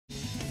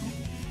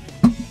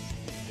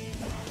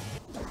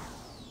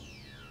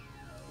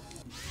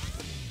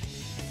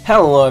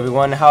Hello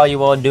everyone, how are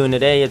you all doing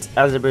today? It's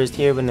Azurburst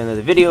here with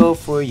another video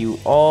for you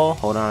all.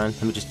 Hold on,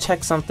 let me just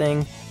check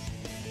something.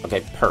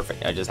 Okay,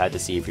 perfect. I just had to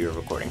see if you were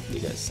recording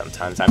because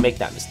sometimes I make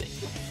that mistake.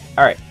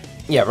 Alright,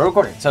 yeah, we're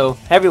recording. So,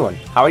 hey everyone,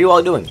 how are you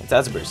all doing? It's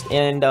Azurburst,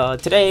 and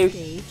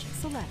today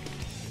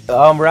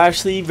we're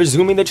actually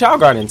resuming the Chao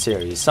Garden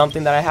series,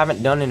 something that I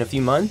haven't done in a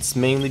few months,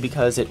 mainly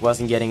because it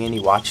wasn't getting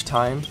any watch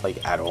time,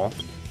 like at all,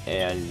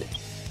 and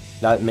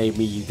that made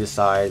me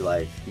decide,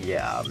 like,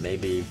 yeah,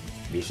 maybe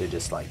we should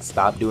just like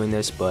stop doing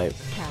this. But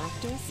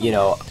you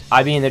know,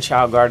 I've been in the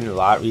Chao Garden a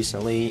lot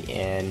recently,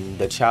 and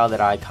the Chao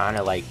that I kind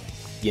of like,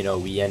 you know,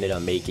 we ended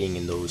up making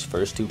in those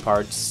first two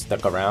parts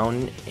stuck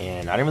around,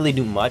 and I didn't really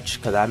do much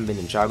because I haven't been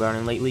in Chao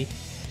Garden lately.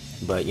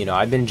 But you know,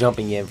 I've been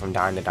jumping in from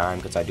time to time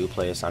because I do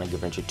play a Sonic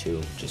Adventure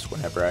 2 just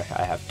whenever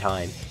I have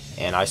time,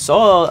 and I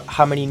saw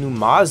how many new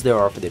mods there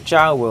are for the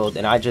Chao world,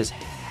 and I just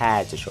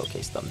had to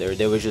showcase them.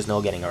 There was just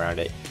no getting around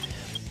it.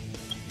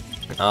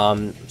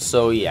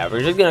 So yeah,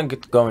 we're just gonna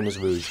go in this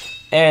route,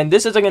 and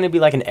this isn't gonna be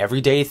like an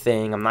everyday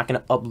thing. I'm not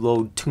gonna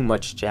upload too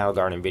much Chao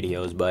Garden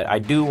videos, but I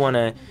do want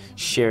to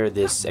share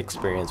this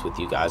experience with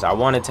you guys. I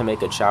wanted to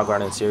make a Chao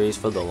Garden series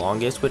for the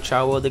longest with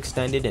Chao World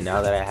Extended, and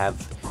now that I have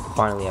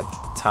finally have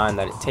the time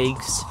that it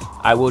takes,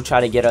 I will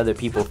try to get other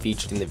people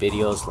featured in the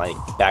videos, like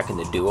back in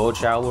the Duo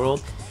Chao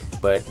World.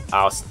 But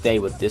I'll stay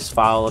with this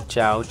file of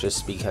Chao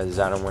just because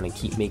I don't want to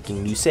keep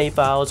making new save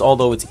files,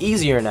 although it's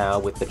easier now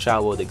with the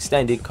Chao World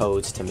Extended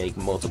codes to make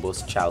multiple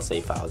Chao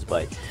save files.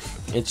 But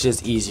it's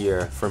just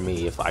easier for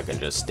me if I can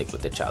just stick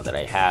with the Chao that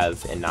I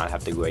have and not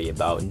have to worry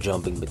about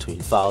jumping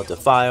between file to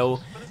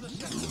file.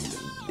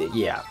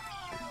 Yeah.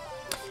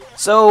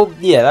 So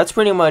yeah, that's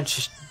pretty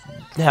much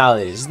how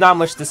it is. Not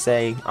much to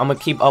say. I'm gonna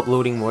keep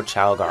uploading more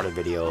Chao Garden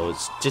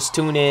videos. Just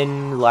tune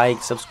in,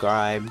 like,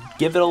 subscribe,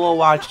 give it a little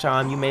watch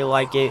time. You may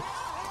like it.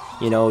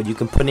 You know, you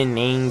can put in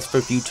names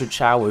for future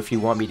Chao, or if you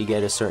want me to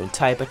get a certain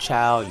type of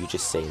Chao, you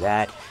just say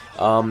that.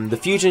 The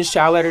Fusion's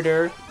Chao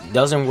editor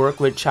doesn't work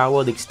with Chao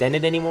World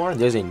Extended anymore.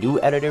 There's a new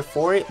editor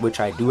for it,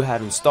 which I do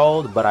have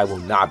installed, but I will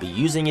not be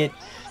using it.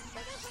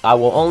 I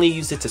will only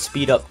use it to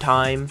speed up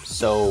time,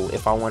 so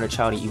if I want a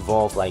Chao to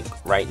evolve like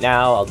right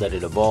now, I'll let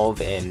it evolve,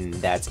 and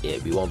that's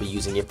it. We won't be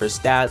using it for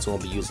stats, we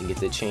won't be using it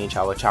to change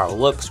how a Chao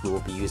looks, we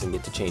won't be using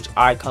it to change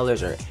eye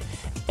colors or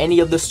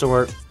any of the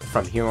sort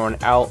from here on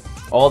out.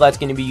 All that's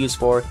going to be used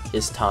for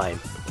is time,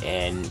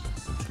 and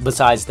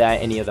besides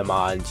that, any of the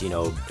mods, you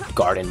know,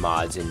 garden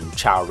mods and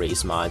Chao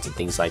race mods and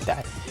things like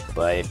that.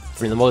 But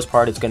for the most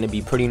part, it's going to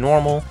be pretty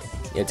normal.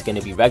 It's going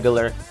to be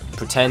regular.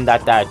 Pretend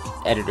that that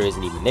editor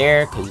isn't even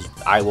there, because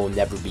I will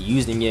never be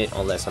using it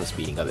unless I'm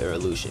speeding up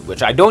evolution,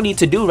 which I don't need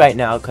to do right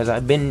now because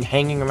I've been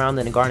hanging around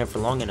in the garden for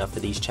long enough for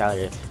these Chao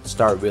to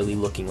start really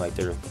looking like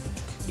they're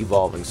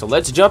evolving. So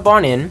let's jump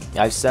on in.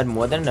 I've said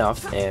more than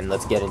enough, and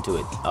let's get into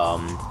it.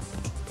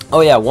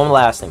 Oh yeah, one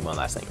last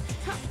thing.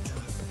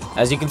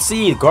 As you can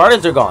see, the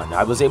gardens are gone.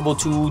 I was able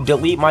to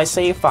delete my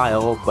save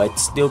file, but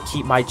still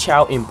keep my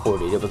Chao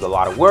imported. It was a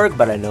lot of work,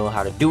 but I know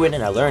how to do it,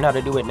 and I learned how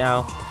to do it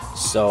now.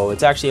 So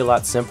it's actually a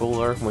lot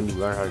simpler when you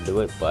learn how to do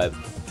it. But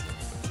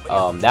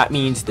that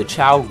means the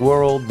Chao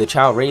world, the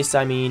Chao race,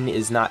 I mean,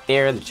 is not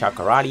there. The Chao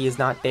karate is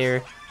not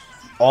there.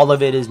 All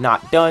of it is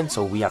not done,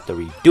 so we have to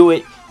redo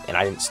it, and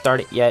I didn't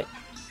start it yet.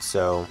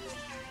 So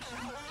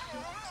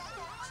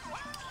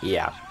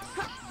yeah.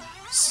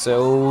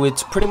 So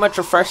it's pretty much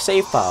a fresh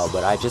save file,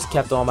 but I just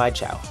kept all my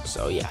Chao.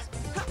 So yeah,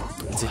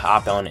 let's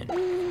hop on in.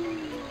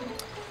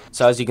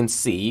 So as you can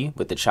see,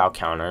 with the Chao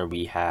counter,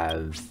 we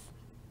have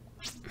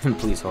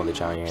please hold the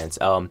Chao in your hands.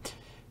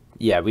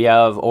 Yeah, we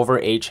have over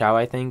 8 Chao,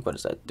 I think. What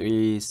is that?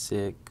 3,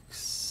 6,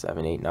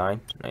 7, 8,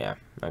 9. Oh, yeah,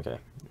 okay.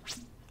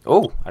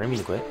 Oh, I didn't mean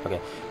to quit. Okay,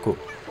 cool.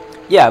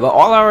 Yeah, but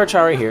all our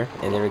Chao are here,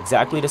 and they're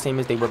exactly the same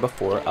as they were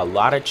before. A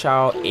lot of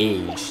Chao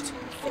aged,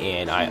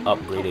 and I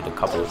upgraded a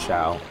couple of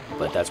Chao,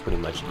 but that's pretty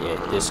much it.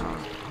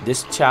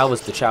 This Chao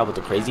was the Chao with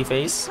the crazy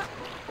face,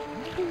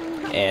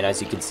 and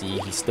as you can see,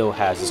 he still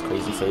has his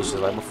crazy face just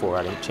like before.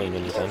 I didn't change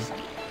anything.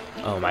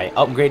 I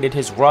upgraded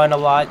his run a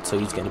lot, so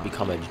he's going to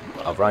become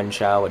a run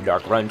Chao, a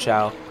dark run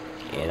Chao,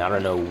 and I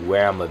don't know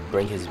where I'm going to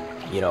bring his,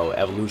 you know,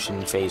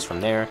 evolution phase from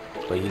there,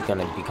 but he's going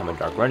to become a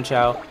dark run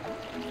Chao.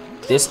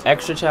 This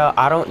extra Chao,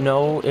 I don't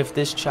know if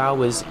this Chao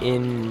was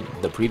in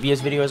the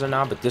previous videos or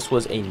not, but this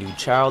was a new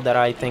Chao that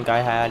I think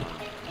I had.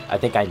 I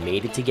think I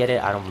made it to get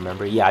it. I don't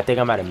remember. Yeah, I think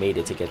I might have made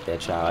it to get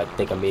that Chao. I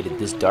think I made it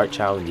this dark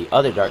Chao and the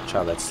other dark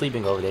Chao that's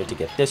sleeping over there to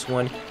get this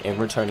one, and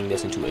we're turning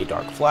this into a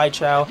dark fly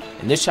Chao.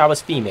 And this Chao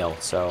is female,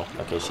 so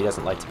okay, she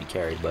doesn't like to be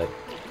carried, but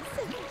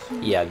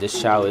yeah,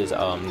 this Chao is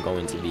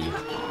going to be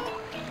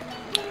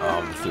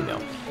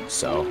female.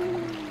 So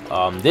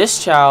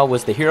this Chao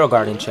was the Hero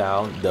Garden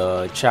Chao,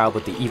 the Chao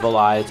with the evil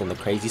eyes and the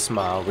crazy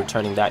smile. We're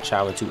turning that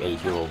Chao into a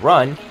Hero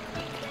Run.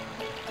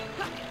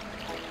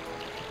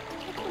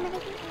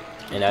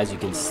 And as you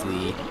can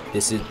see,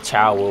 this is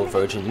Chao World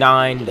version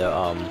 9, the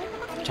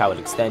Chao World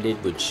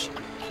Extended, which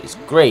is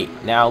great.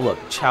 Now look,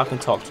 Chao can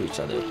talk to each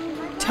other.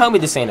 Tell me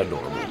this ain't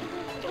adorable.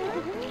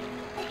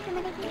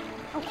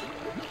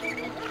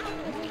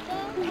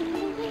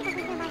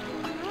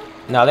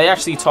 Now, they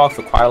actually talk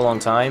for quite a long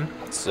time,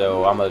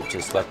 so I'm gonna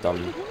just let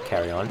them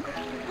carry on.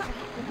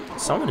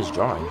 Someone is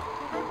drawing.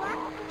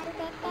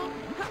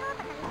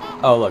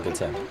 Oh, look, it's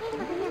him.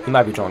 He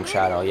might be drawing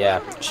Shadow, yeah.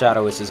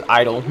 Shadow is his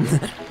idol.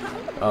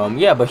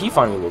 Yeah, but he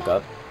finally woke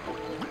up.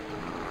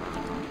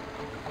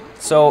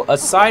 So,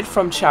 aside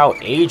from Chao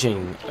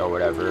aging or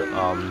whatever,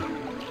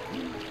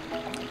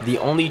 the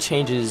only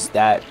changes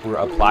that were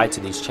applied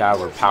to these Chao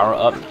were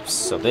power-ups.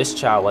 So this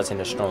Chao wasn't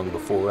as strong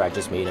before. I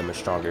just made him a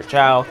stronger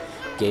Chao.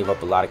 Gave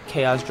up a lot of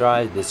Chaos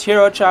Drive. This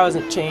Hero Chao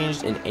hasn't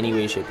changed in any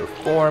way, shape, or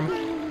form.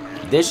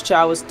 This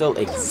Chao is still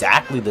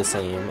exactly the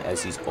same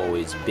as he's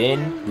always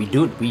been. We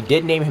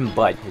did name him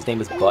Butt. His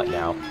name is Butt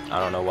now. I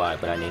don't know why,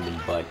 but I named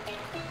him Butt.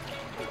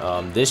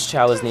 This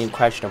Chao is named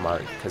Question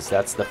Mark because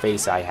that's the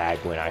face I had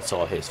when I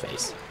saw his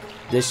face.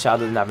 This Chao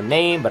doesn't have a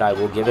name, but I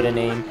will give it a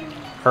name.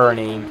 Her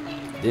name.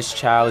 This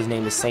Chao, his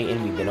name is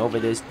Satan. We've been over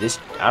this.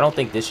 I don't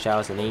think this Chao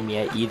has a name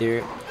yet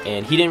either.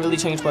 And he didn't really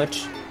change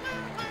much.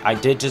 I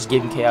did just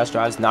give him Chaos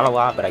Drives. Not a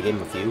lot, but I gave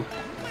him a few.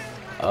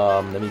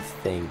 Let me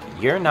think.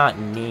 You're not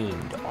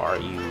named, are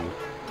you?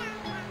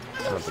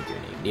 I don't think you're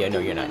named. Yeah, no,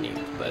 you're not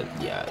named. But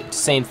yeah,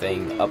 same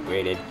thing.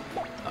 Upgraded.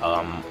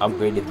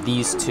 Upgraded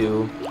these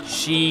two.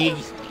 She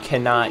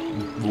cannot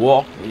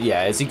walk.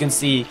 Yeah, as you can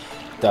see,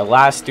 the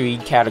last three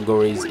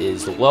categories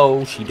is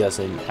low. She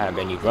doesn't have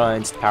any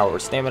runs, power, or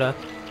stamina.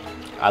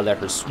 I let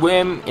her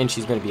swim, and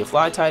she's going to be a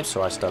fly type,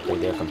 so I stuck her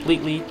there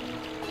completely.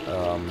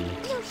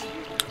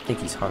 I think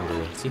he's hungry.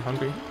 Is he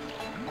hungry?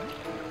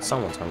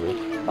 Someone's hungry.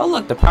 Oh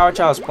look, the Power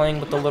Child is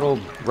playing with the little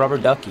rubber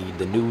ducky,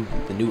 the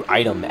new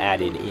item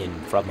added in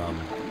from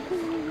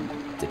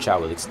the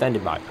Child with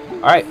extended mod.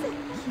 Alright.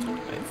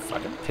 If I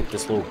can pick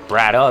this little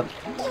brat up.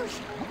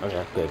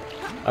 Okay, good.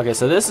 Okay,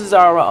 so this is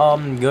our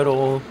good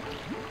old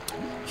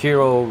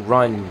hero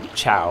run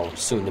Chao,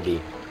 soon to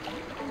be.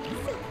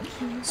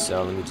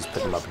 So let me just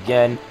pick him up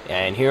again.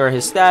 And here are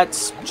his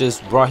stats.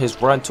 Just brought his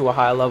run to a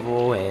high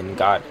level and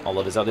got all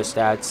of his other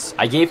stats.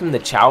 I gave him the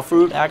Chao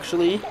fruit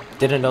actually.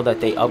 Didn't know that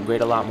they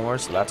upgrade a lot more,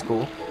 so that's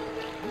cool.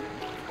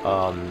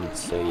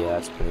 So yeah,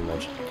 that's pretty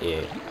much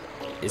it.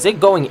 Is it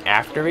going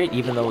after it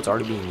even though it's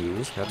already being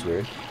used? That's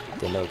weird.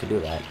 Didn't know it could do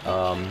that.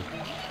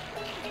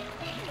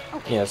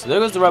 Yeah, so there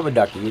goes the rubber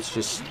ducky. It's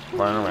just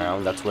running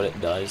around. That's what it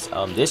does.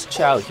 This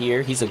Chao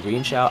here, he's a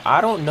green Chao.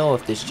 I don't know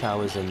if this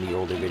Chao is in the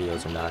older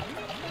videos or not.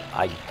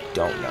 I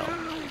don't know,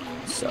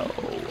 so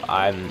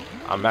I'm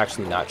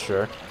actually not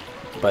sure,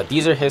 but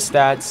these are his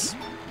stats.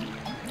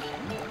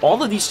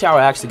 All of these Chao are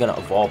actually gonna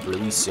evolve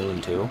really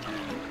soon too,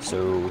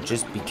 so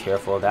just be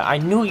careful of that. I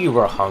knew you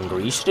were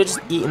hungry. You should have just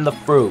eaten the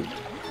fruit.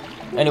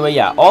 Anyway,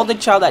 yeah, all the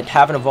Chao that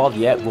haven't evolved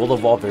yet will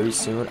evolve very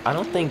soon. I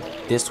don't think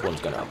this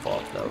one's gonna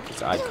evolve though,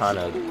 because I kind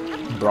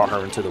of brought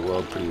her into the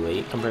world pretty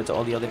late compared to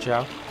all the other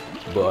Chao.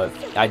 But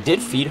I did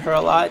feed her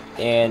a lot,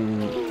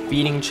 and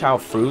feeding Chao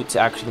fruits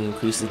actually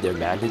increases their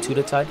magnitude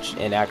of touch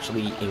and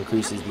actually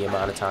increases the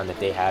amount of time that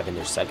they have in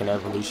their second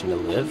evolution to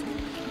live.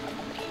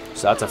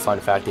 So that's a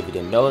fun fact if you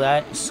didn't know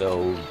that.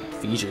 So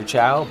feed your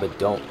Chao, but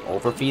don't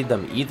overfeed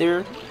them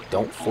either.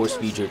 Don't force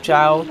feed your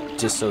Chao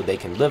just so they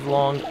can live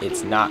long.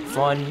 It's not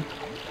fun,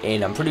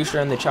 and I'm pretty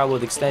sure in the Chao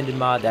with extended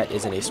mod that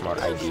isn't a smart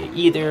idea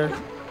either.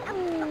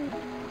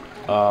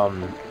 I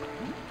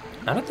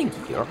don't think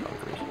you're hungry.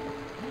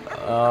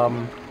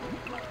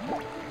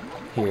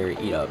 Here,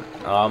 eat up.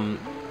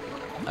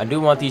 I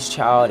do want these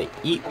Chao to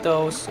eat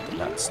though, so they're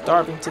not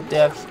starving to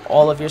death.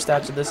 All of your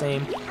stats are the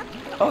same.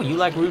 Oh, you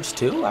like roots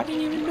too? I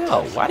didn't even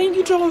know. Why didn't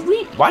you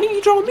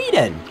draw me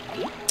then?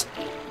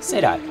 Say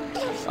that.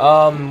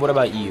 What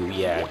about you?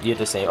 Yeah, you're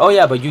the same. Oh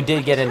yeah, but you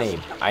did get a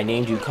name. I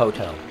named you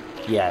Koto.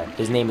 Yeah,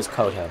 his name is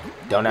Koto.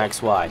 Don't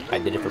ask why. I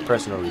did it for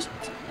personal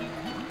reasons.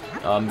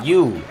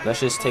 Let's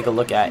just take a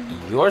look at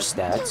your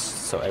stats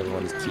so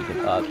everyone's keeping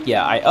up.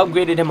 Yeah, I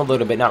upgraded him a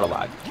little bit, not a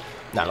lot,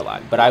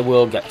 but I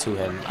will get to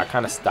him. I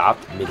kind of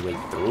stopped midway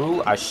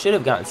through. I should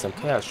have gotten some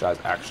Chaos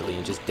Drives actually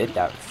and just did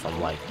that from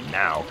like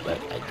now, but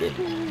I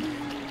didn't.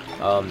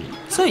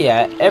 So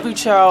yeah, every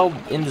Chao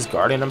in this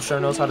garden I'm sure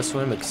knows how to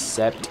swim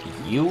except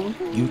you.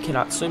 You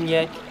cannot swim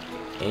yet,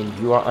 and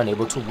you are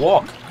unable to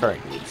walk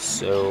currently.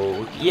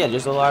 So yeah,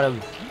 there's a lot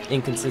of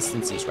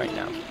inconsistencies right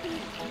now.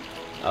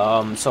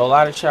 So a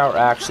lot of Chao are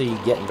actually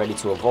getting ready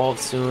to evolve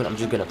soon. I'm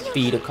just gonna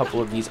feed a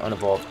couple of these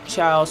unevolved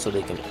Chao so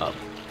they can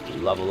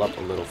level up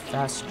a little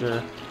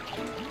faster.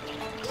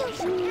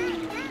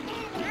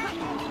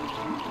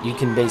 You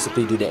can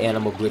basically do the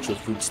animal glitch with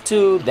fruits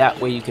too. That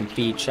way you can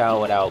feed Chao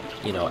without,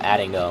 you know,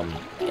 adding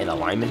an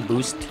alignment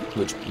boost,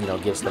 which, you know,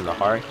 gives them the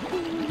heart.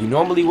 You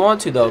normally want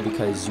to though,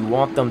 because you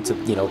want them to,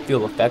 you know,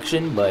 feel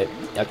affection, but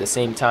at the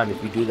same time,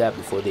 if you do that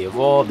before they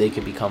evolve, they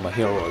could become a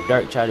hero or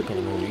dark Chao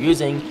depending on who you're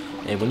using.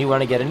 And when you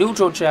want to get a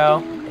neutral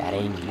Chao, that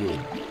ain't good.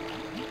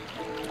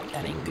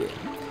 That ain't good.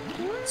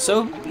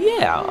 So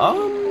yeah,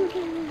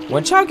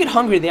 when Chao get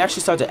hungry, they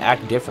actually start to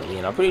act differently,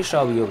 and I'm pretty sure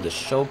I'll be able to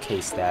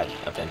showcase that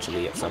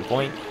eventually at some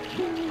point.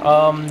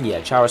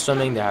 Yeah, Chao are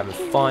swimming, they're having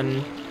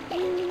fun.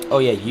 Oh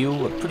yeah, you.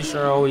 I'm pretty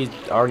sure I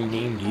already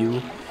named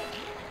you.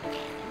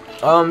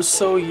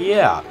 So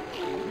yeah.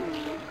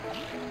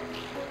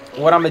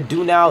 what I'm gonna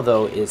do now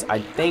though is I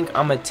think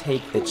I'm gonna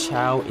take the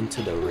Chao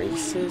into the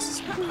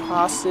races,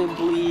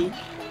 possibly.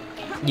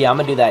 Yeah, I'm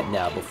gonna do that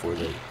now before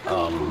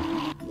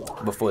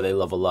they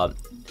level up.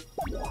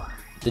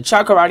 The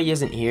Chao Karate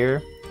isn't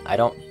here. I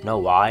don't know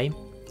why.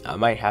 I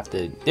might have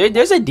to.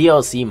 There's a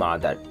DLC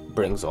mod that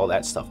brings all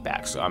that stuff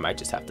back, so I might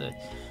just have to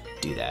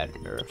do that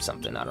or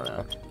something. I don't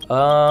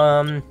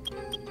know.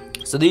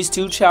 So these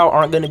two Chao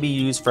aren't going to be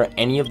used for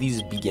any of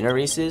these beginner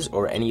races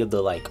or any of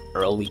the like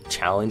early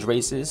challenge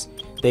races.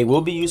 They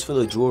will be used for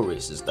the jewel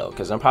races though,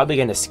 because I'm probably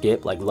going to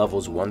skip like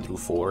levels 1 through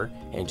 4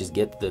 and just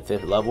get to the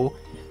 5th level.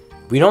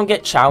 We don't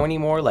get Chao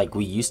anymore like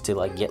we used to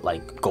like get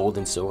like gold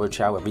and silver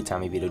Chao every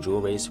time we beat a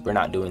jewel race. We're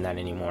not doing that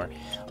anymore.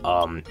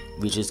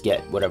 We just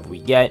get whatever we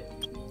get.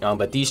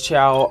 But these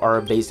Chao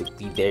are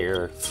basically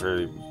there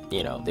for,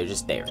 you know, they're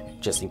just there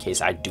just in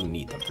case I do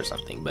need them for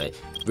something. But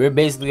we're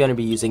basically going to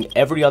be using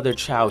every other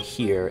Chao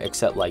here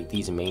except like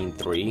these main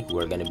 3 who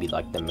are going to be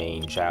like the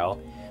main Chao.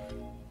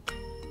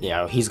 You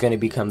know, he's going to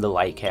become the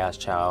light chaos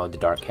Chao, the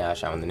dark chaos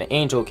Chao, and then the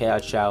angel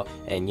chaos Chao,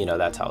 and you know,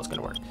 that's how it's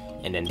going to work.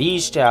 And then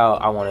these Chao,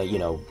 I want to, you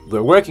know,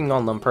 we're working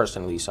on them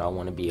personally, so I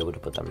want to be able to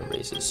put them in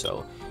races.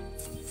 So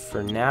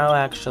for now,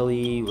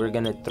 actually, we're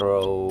going to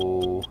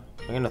throw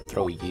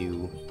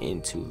you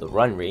into the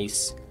run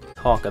race.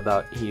 Talk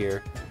about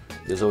here,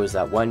 there's always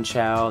that one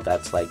Chao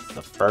that's like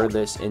the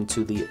furthest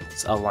into the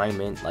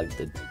alignment, like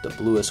the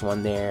bluest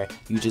one there.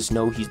 You just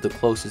know he's the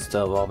closest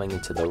to evolving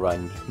into the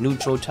run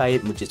neutral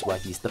type, which is why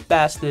he's the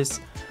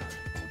fastest.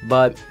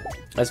 But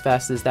as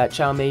fast as that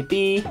Chao may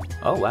be,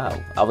 oh wow,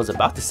 I was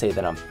about to say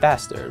that I'm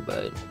faster,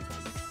 but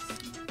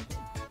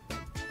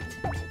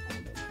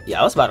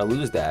yeah, I was about to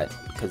lose that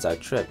because I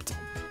tripped,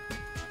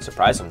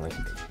 surprisingly.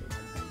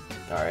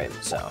 Alright,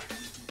 so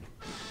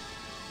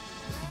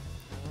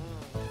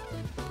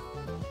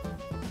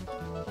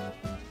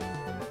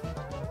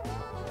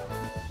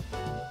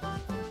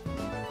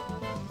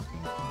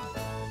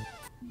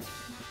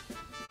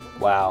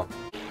wow.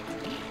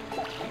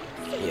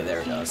 Yeah,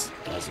 there it goes.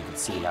 As you can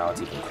see now,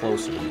 it's even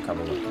closer to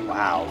becoming.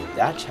 Wow,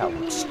 that Chao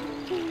looks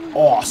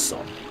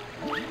awesome.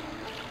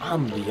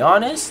 I'm gonna be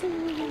honest.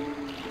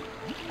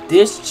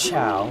 This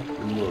Chao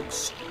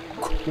looks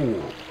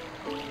cool.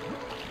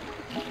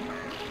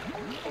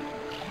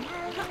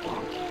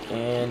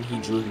 And he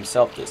drew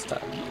himself this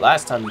time.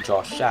 Last time he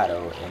drew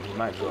Shadow, and he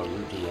might draw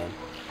Rudy in.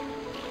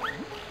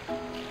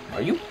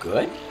 Are you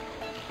good?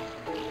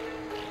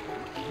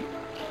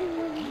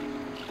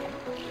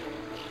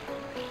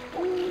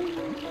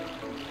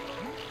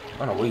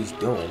 I don't know what he's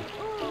doing.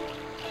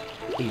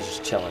 He's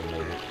just chilling,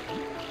 maybe.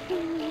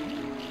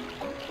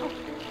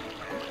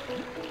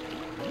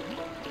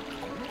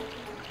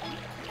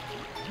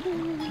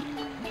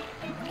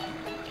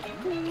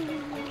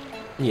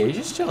 Yeah, he's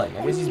just chilling.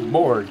 I guess he's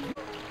bored.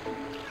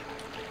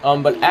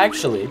 But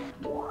actually,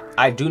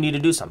 I do need to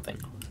do something.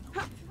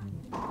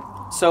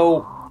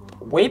 So,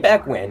 way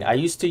back when, I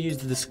used to use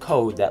this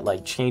code that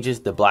like changes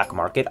the black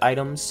market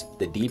items.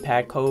 The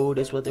D-pad code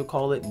is what they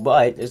call it.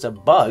 But there's a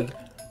bug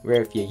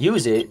where if you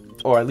use it,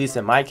 or at least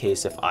in my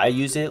case, if I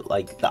use it,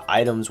 like the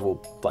items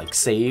will like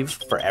save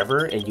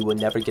forever and you will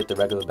never get the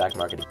regular black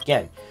market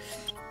again.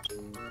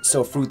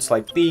 So fruits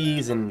like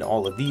these and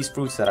all of these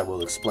fruits that I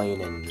will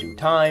explain in due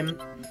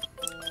time,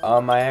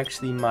 I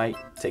actually might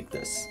take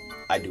this.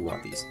 I do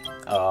want these.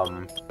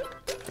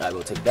 I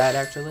will take that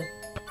actually.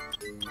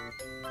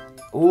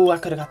 Ooh, I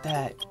could have got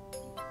that.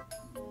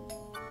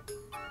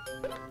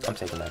 I'm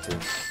taking that too.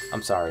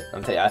 I'm sorry.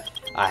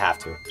 I have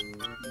to.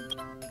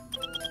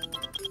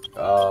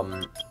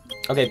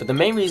 Okay, but the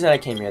main reason I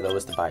came here though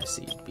was to buy a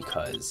seed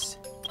because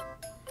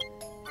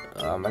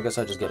I guess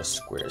I'll just get a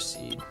square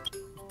seed.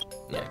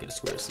 Yeah, get a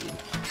square seed.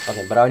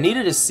 Okay, but I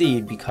needed a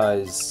seed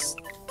because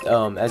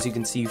as you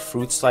can see,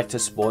 fruits like to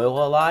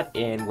spoil a lot,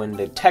 and when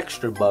the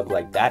texture bug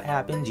like that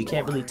happens, you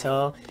can't really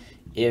tell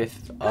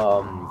if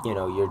you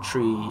know,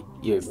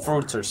 your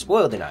fruits are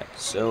spoiled or not.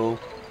 So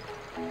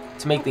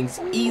to make things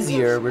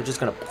easier, we're just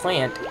gonna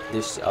plant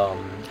this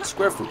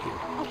square fruit here.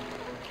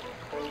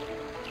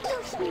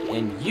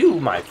 And you,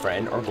 my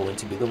friend, are going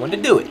to be the one to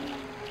do it.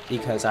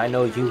 Because I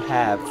know you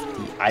have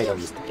the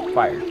items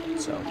required,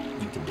 so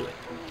you can do it.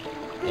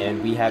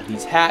 And we have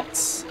these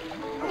hats.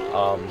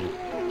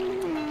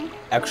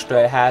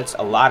 Extra hats.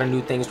 A lot of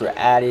new things were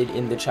added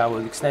in the Chao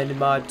Extended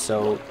mod.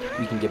 So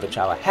we can give a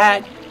Chao a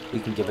hat. We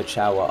can give a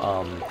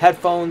Chao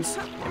headphones.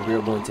 And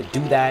we're going to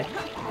do that.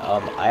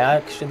 I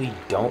actually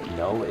don't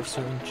know if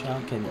certain Chao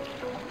can...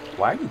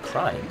 Why are you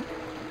crying?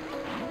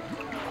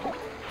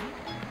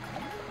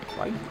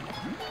 Why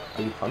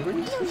are you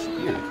hungry? That's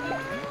weird.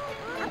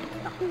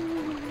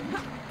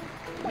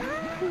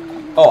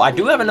 Oh, I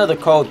do have another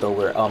code though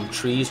where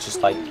trees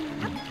just like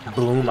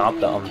bloom out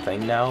the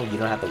thing now. You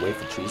don't have to wait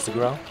for trees to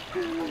grow.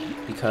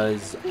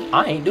 Because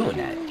I ain't doing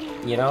that,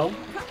 you know?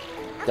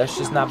 That's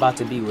just not about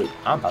to be what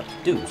I'm about to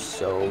do.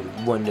 So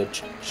when the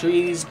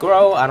trees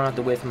grow, I don't have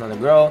to wait for them to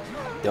grow.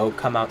 They'll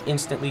come out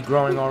instantly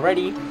growing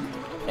already.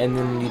 And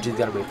then you just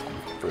gotta wait for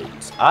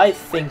fruits. I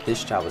think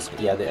this Chao is,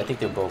 yeah, I think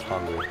they're both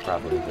hungry,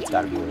 probably. That's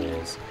gotta be what it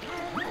is.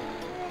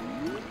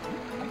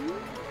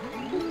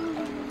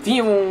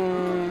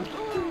 Phew.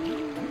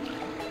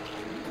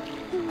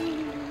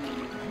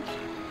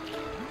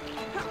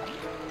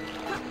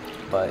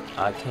 But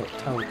I can't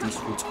tell if these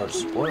fruits are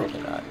spoiled or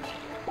not.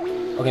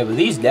 Okay, but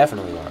these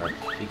definitely aren't,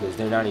 because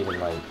they're not even,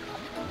 like,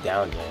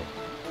 down yet.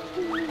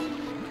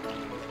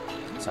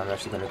 So I'm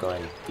actually gonna go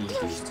ahead and feed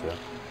these two.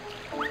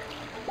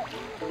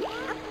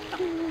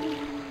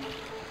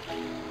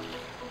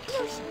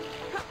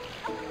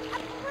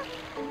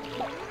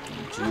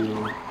 Feed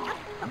you.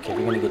 Okay,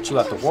 we're gonna get you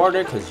out the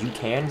water, because you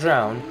can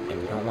drown, and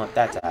we don't want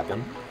that to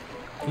happen.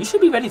 You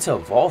should be ready to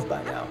evolve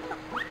by now.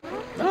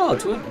 No,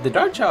 the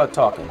Dark Child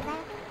talking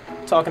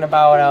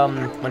about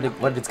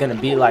what it's gonna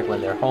be like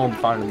when their home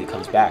finally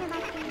comes back,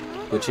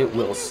 which it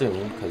will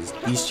soon, because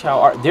these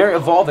Chao they're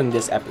evolving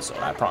this episode,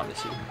 I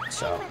promise you.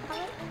 So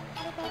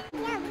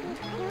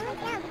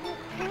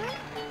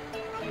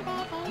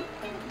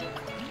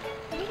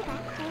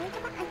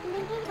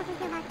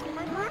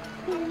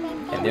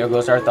and there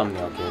goes our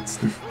thumbnail, kids.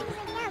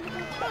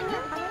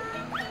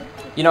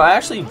 You know, I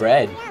actually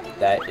read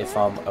that if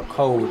a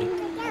code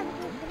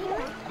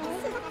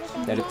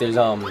that if there's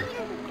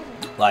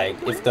like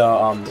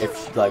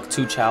if like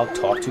two Chao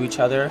talk to each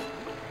other,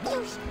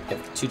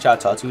 if two Chao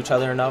talk to each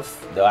other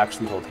enough, they'll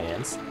actually hold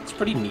hands. It's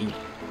pretty neat.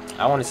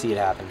 I want to see it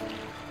happen.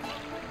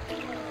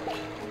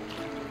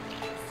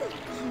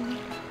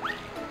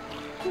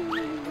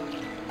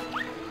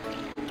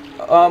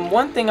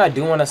 One thing I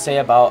do want to say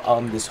about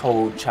this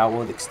whole Chao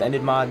World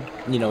Extended mod,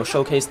 you know,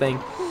 showcase thing.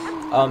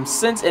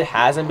 Since it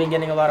hasn't been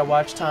getting a lot of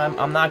watch time,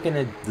 I'm not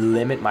gonna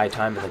limit my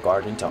time in the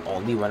garden to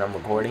only when I'm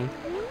recording.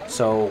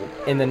 So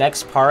in the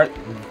next part,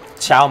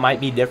 Chao might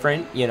be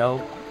different, you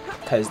know,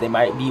 because they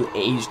might be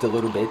aged a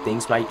little bit.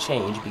 Things might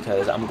change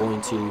because I'm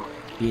going to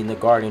be in the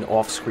garden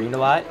off screen a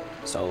lot.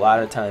 So a lot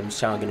of times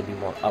Chao is going to be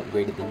more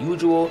upgraded than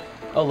usual.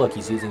 Oh look,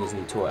 he's using his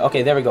new toy.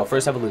 Okay, there we go.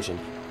 First evolution.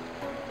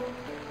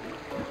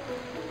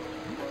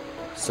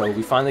 So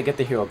we finally get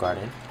the Hero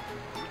Garden.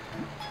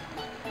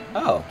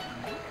 Oh.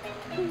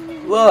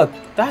 Look,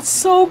 that's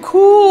so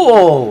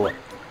cool.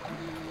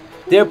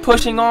 They're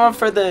pushing on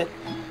for the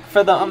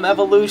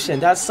evolution.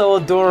 That's so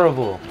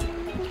adorable.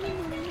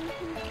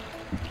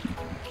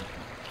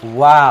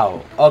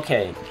 Wow.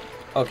 Okay.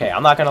 Okay,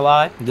 I'm not gonna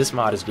lie. This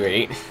mod is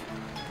great.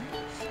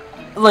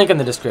 Link in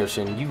the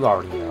description. You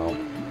already know.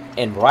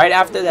 And right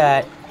after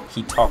that,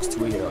 he talks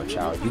to a Hero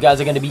Chao. You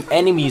guys are gonna be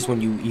enemies when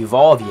you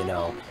evolve, you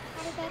know.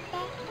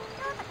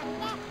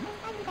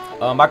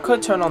 I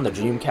could turn on the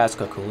Dreamcast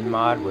Cocoon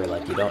mod, where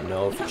like you don't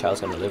know if your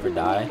Chao's gonna live or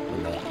die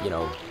when the, you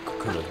know,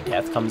 Cocoon of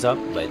Death comes up,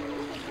 but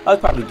I'll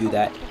probably do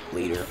that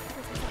later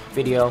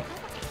video.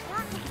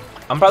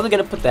 I'm probably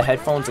gonna put the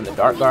headphones in the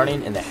Dark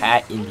Garden and the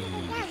hat in the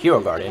Hero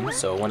Garden,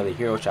 so one of the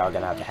Hero Chao are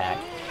gonna have the hat.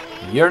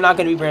 You're not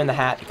gonna be wearing the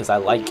hat because I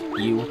like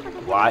you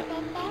a lot.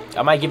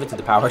 I might give it to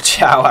the Power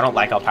Chao. I don't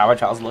like how Power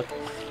Chaos look.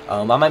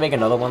 I might make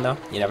another one though.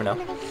 You never know.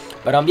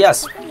 But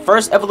yes,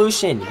 first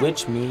evolution,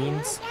 which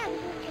means.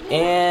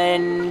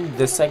 And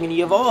the second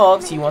he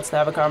evolves, he wants to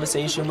have a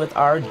conversation with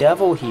our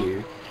devil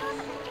here.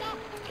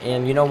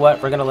 And you know what?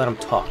 We're gonna let him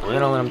talk. We're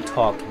gonna let him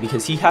talk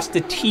because he has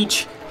to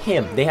teach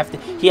him.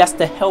 He has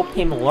to help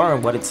him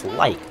learn what it's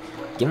like.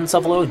 Give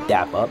himself a little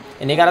dap up,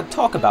 and they gotta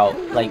talk about,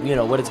 like, you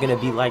know, what it's gonna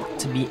be like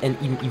to be an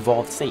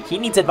evolved state. He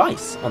needs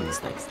advice on these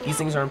things. These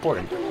things are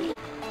important.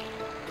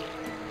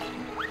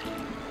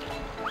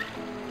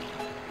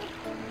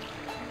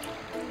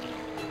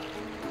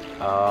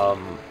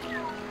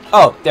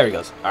 Oh, there he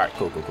goes. Alright,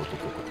 cool.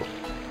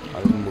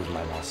 Let me move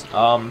my mouse.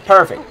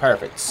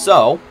 Perfect.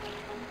 So,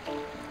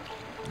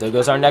 there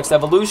goes our next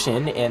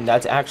evolution, and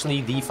that's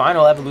actually the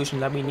final evolution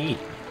that we need.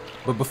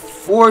 But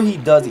before he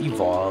does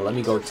evolve, let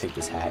me go take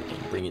this hat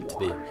and bring it to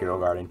the Hero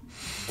Garden.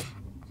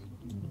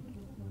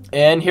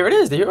 And here it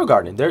is, the Hero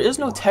Garden. There is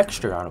no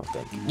texture, I don't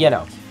think. You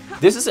know,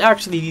 this is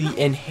actually the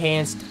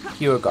enhanced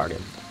Hero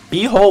Garden.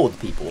 Behold,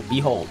 people,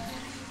 behold.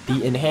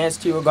 The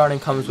enhanced Hero Garden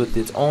comes with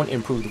its own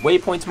improved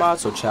waypoints mod,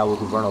 so Chao will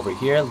run over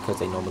here because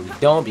they normally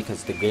don't,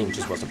 because the game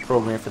just wasn't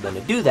programmed for them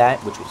to do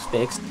that, which was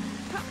fixed.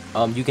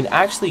 You can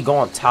actually go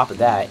on top of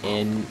that,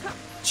 and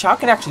Chao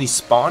can actually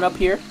spawn up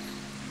here,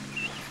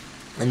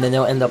 and then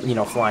they'll end up, you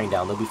know, flying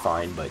down. They'll be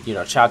fine, but, you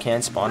know, Chao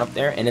can spawn up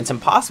there, and it's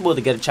impossible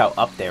to get a Chao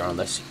up there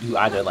unless you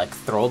either, like,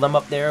 throw them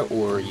up there,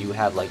 or you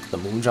have, like, the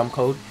moon jump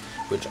code,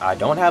 which I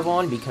don't have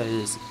on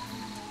because,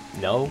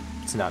 no,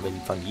 it's not really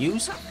fun to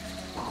use,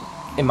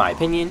 in my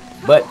opinion.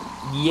 But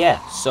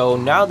yeah, so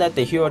now that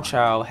the Hero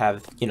Chao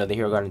have, you know, the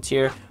Hero Gardens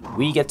here,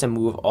 we get to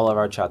move all of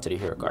our Chao to the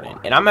Hero Garden.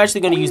 And I'm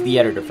actually going to use the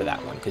editor for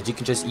that one, because you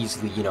can just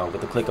easily, you know,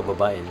 with the click of a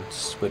button,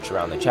 switch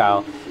around the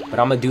Chao. But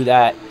I'm going to do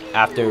that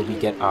after we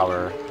get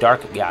our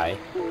dark guy,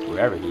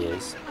 wherever he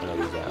is.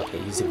 Okay,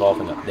 he's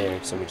evolving up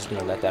there, so we're just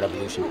going to let that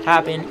evolution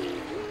happen.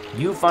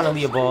 You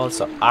finally evolved,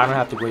 so I don't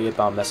have to worry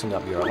about messing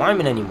up your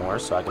alignment anymore,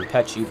 so I can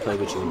pet you, play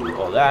with you, and do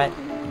all that.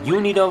 You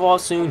need to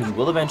evolve soon. You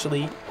will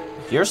eventually.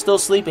 You're still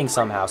sleeping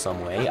somehow,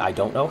 some way. I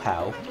don't know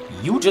how.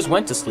 You just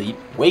went to sleep.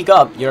 Wake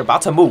up. You're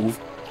about to move.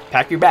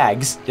 Pack your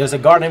bags. There's a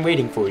garden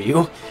waiting for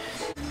you.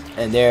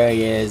 And there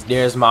he is.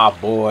 There's my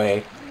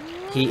boy.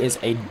 He is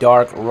a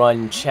dark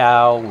run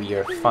Chao. We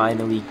are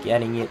finally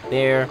getting it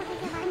there.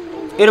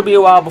 It'll be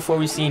a while before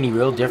we see any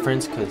real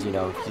difference because, you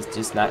know, he's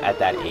just not at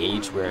that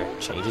age where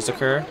changes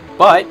occur.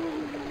 But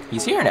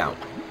he's here now.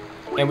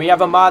 And we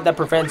have a mod that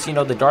prevents, you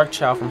know, the dark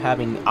Chao from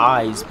having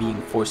eyes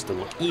being forced to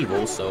look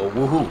evil. So,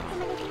 woohoo.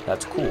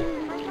 That's cool.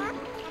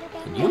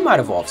 And you might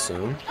evolve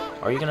soon.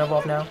 Are you going to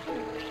evolve now?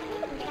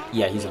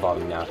 Yeah, he's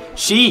evolving now.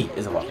 She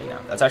is evolving now.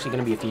 That's actually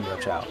going to be a female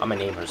Chao. I'm going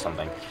to name her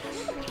something.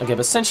 Okay,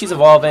 but since she's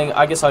evolving,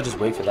 I guess I'll just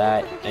wait for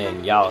that.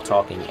 And y'all are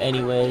talking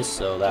anyways,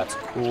 so that's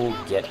cool.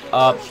 Get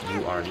up.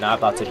 You are not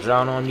about to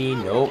drown on me.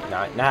 Nope,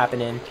 not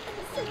happening.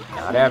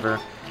 Not ever.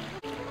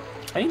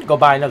 I need to go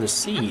buy another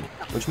seed,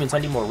 which means I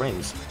need more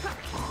rings.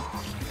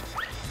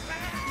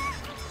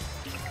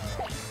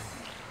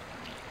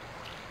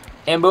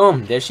 And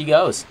boom, there she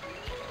goes.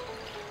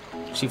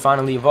 She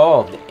finally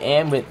evolved.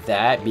 And with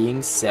that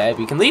being said,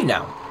 we can leave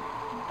now.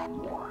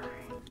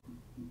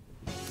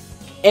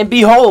 And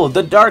behold,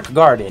 the Dark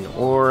Garden,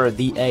 or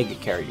the Egg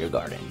Carrier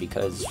Garden,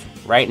 because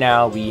right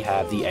now we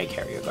have the Egg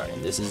Carrier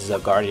Garden. This is a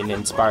garden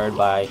inspired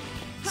by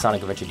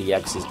Sonic Adventure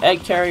DX's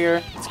Egg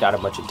Carrier. It's got a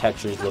bunch of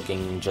textures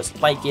looking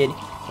just like it,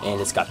 and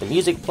it's got the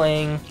music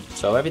playing,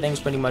 so everything's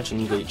pretty much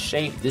in great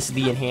shape. This is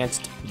the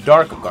enhanced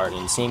Dark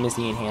Garden, same as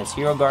the enhanced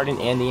Hero Garden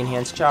and the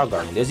enhanced Chao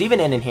Garden. There's even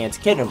an enhanced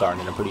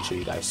Kindergarten, I'm pretty sure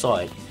you guys saw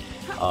it.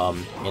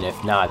 And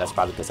if not, that's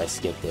probably because I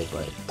skipped it,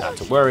 but not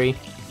to worry.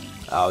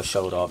 I'll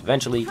show it off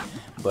eventually.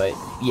 But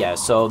yeah,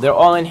 so they're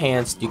all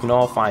enhanced. You can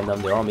all find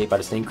them. They're all made by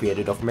the same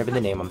creator. Don't remember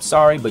the name, I'm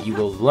sorry, but you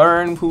will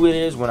learn who it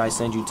is when I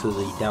send you to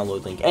the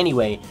download link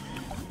anyway.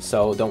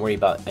 So don't worry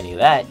about any of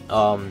that.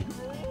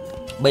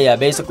 But yeah,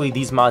 basically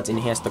these mods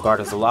enhance the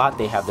gardens a lot.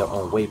 They have their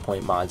own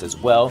waypoint mods as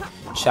well.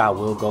 Chao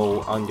will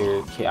go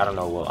under, I don't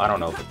know, well, I don't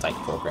know if it's like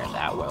programmed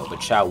that well,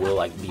 but Chao will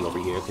like be over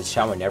here because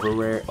Chao were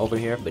never over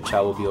here, but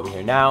Chao will be over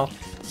here now,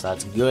 so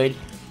that's good.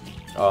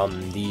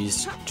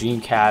 These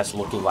Dreamcast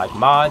looking like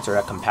mods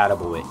are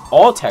compatible with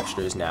all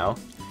textures now,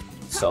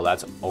 so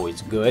that's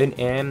always good.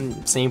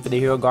 And same for the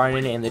Hero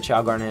Garden and the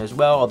Chao Garden as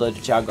well, although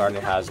the Chao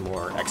Garden has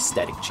more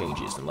aesthetic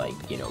changes and like,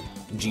 you know,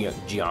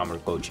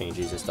 geometrical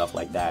changes and stuff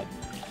like that.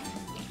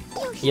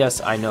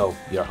 Yes, I know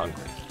you're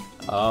hungry.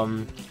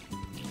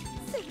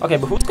 Okay,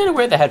 but who's gonna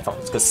wear the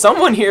headphones? Because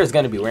someone here is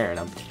gonna be wearing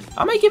them.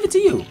 I might give it to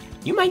you.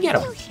 You might get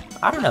them.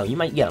 I don't know, you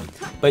might get them.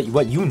 But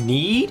what you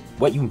need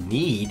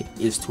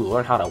is to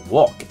learn how to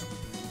walk.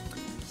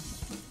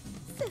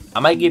 I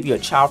might give you a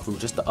Chao fruit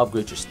just to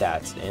upgrade your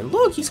stats. And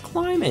look, he's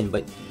climbing,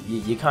 but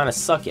you kind of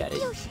suck at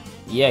it.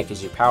 Yeah,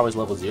 because your power is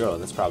level 0.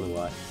 That's probably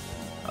why.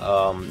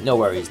 No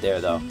worries there,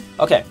 though.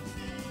 Okay.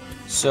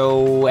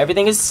 So,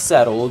 everything is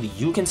settled.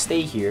 You can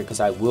stay here, because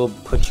I will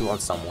put you on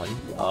someone.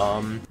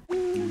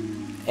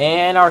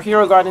 And our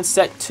Hero Garden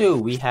set 2.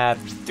 We have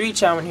 3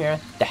 Chao in here.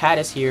 The Hat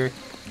is here.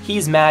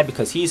 He's mad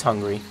because he's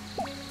hungry.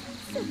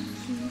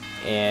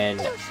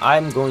 And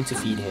I'm going to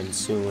feed him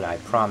soon, I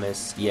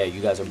promise. Yeah,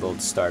 you guys are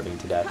both starving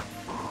to death.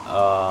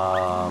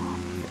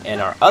 And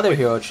our other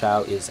Hero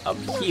Chao is up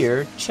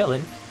here,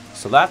 chilling.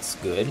 So that's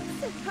good.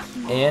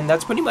 And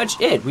that's pretty much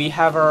it. We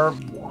have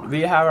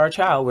our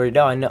Chao. We're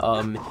done.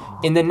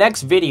 In the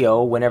next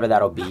video, whenever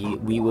that'll be,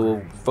 we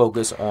will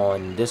focus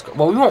on this.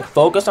 Well, we won't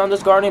focus on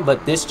this garden,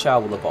 but this Chao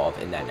will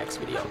evolve in that next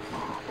video.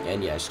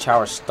 And yes, Chao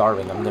are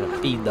starving. I'm gonna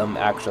feed them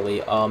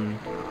actually. I'm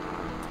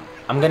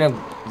gonna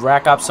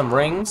rack up some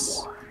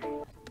rings.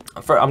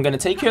 I'm gonna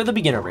take care of the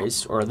beginner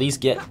race, or at least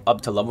get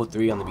up to level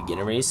 3 on the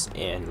beginner race,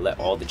 and let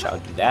all the Chao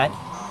do that.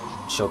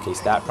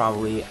 Showcase that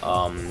probably.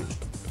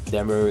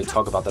 Then we'll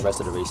talk about the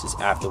rest of the races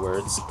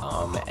afterwards.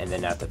 And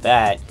then after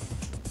that,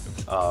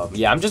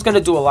 yeah, I'm just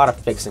gonna do a lot of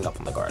fixing up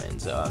on the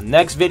gardens.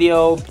 Next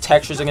video,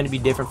 textures are gonna be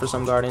different for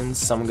some gardens.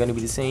 Some are gonna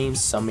be the same.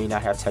 Some may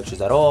not have textures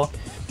at all.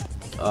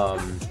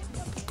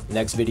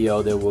 Next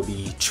video, there will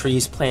be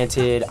trees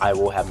planted. I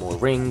will have more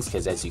rings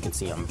because, as you can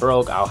see, I'm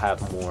broke. I'll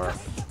have more,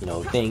 you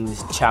know,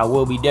 things. Chao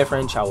will be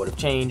different. Chao would have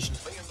changed.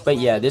 But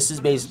yeah, this is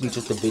basically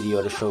just a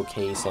video to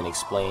showcase and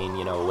explain,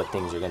 you know, what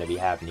things are going to be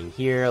happening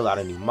here. A lot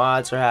of new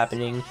mods are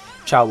happening.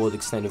 Chao World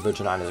Extended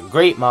Version 9 is a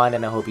great mod,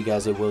 and I hope you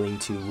guys are willing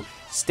to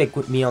stick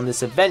with me on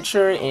this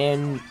adventure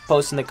and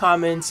post in the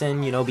comments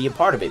and, you know, be a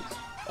part of it.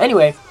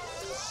 Anyway,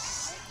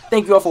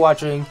 thank you all for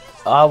watching.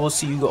 I will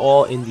see you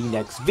all in the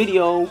next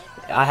video.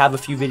 I have a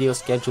few videos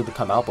scheduled to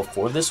come out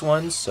before this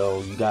one,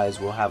 so you guys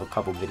will have a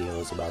couple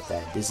videos about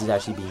that. This is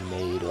actually being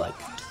made like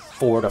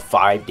 4 to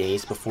 5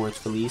 days before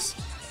its release,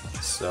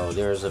 so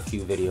there's a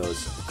few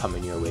videos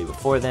coming your way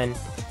before then.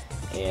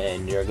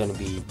 And they're gonna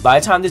be, by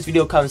the time this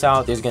video comes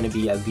out, there's gonna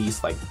be at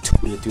least like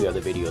 2 to 3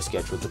 other videos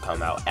scheduled to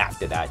come out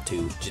after that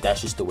too.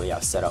 That's just the way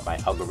I've set up my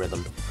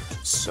algorithm.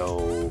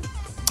 So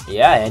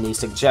yeah, any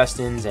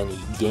suggestions, any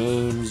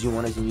games you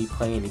wanted to be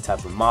playing, any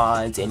type of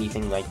mods,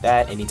 anything like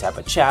that, any type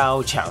of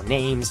Chao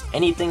names,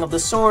 anything of the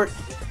sort,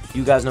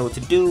 you guys know what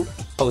to do.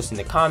 Post in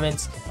the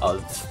comments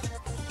of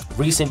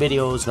recent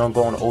videos. Don't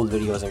go on old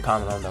videos and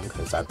comment on them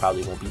because I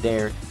probably won't be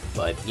there.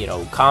 But, you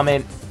know,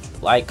 comment,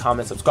 like,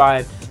 comment,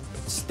 subscribe,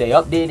 stay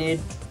updated,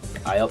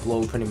 I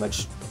upload pretty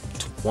much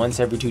once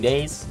every 2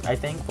 days, I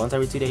think. Once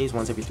every 2 days,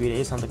 once every 3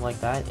 days, something like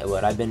that.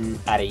 But I've been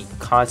at a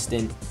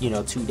constant,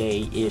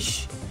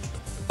 2-day-ish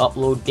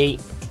upload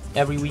date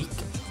every week.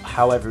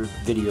 However,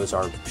 videos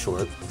are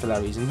short for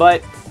that reason.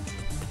 But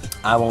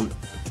I won't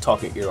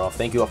talk your ear off.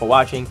 Thank you all for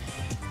watching.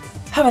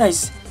 Have a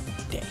nice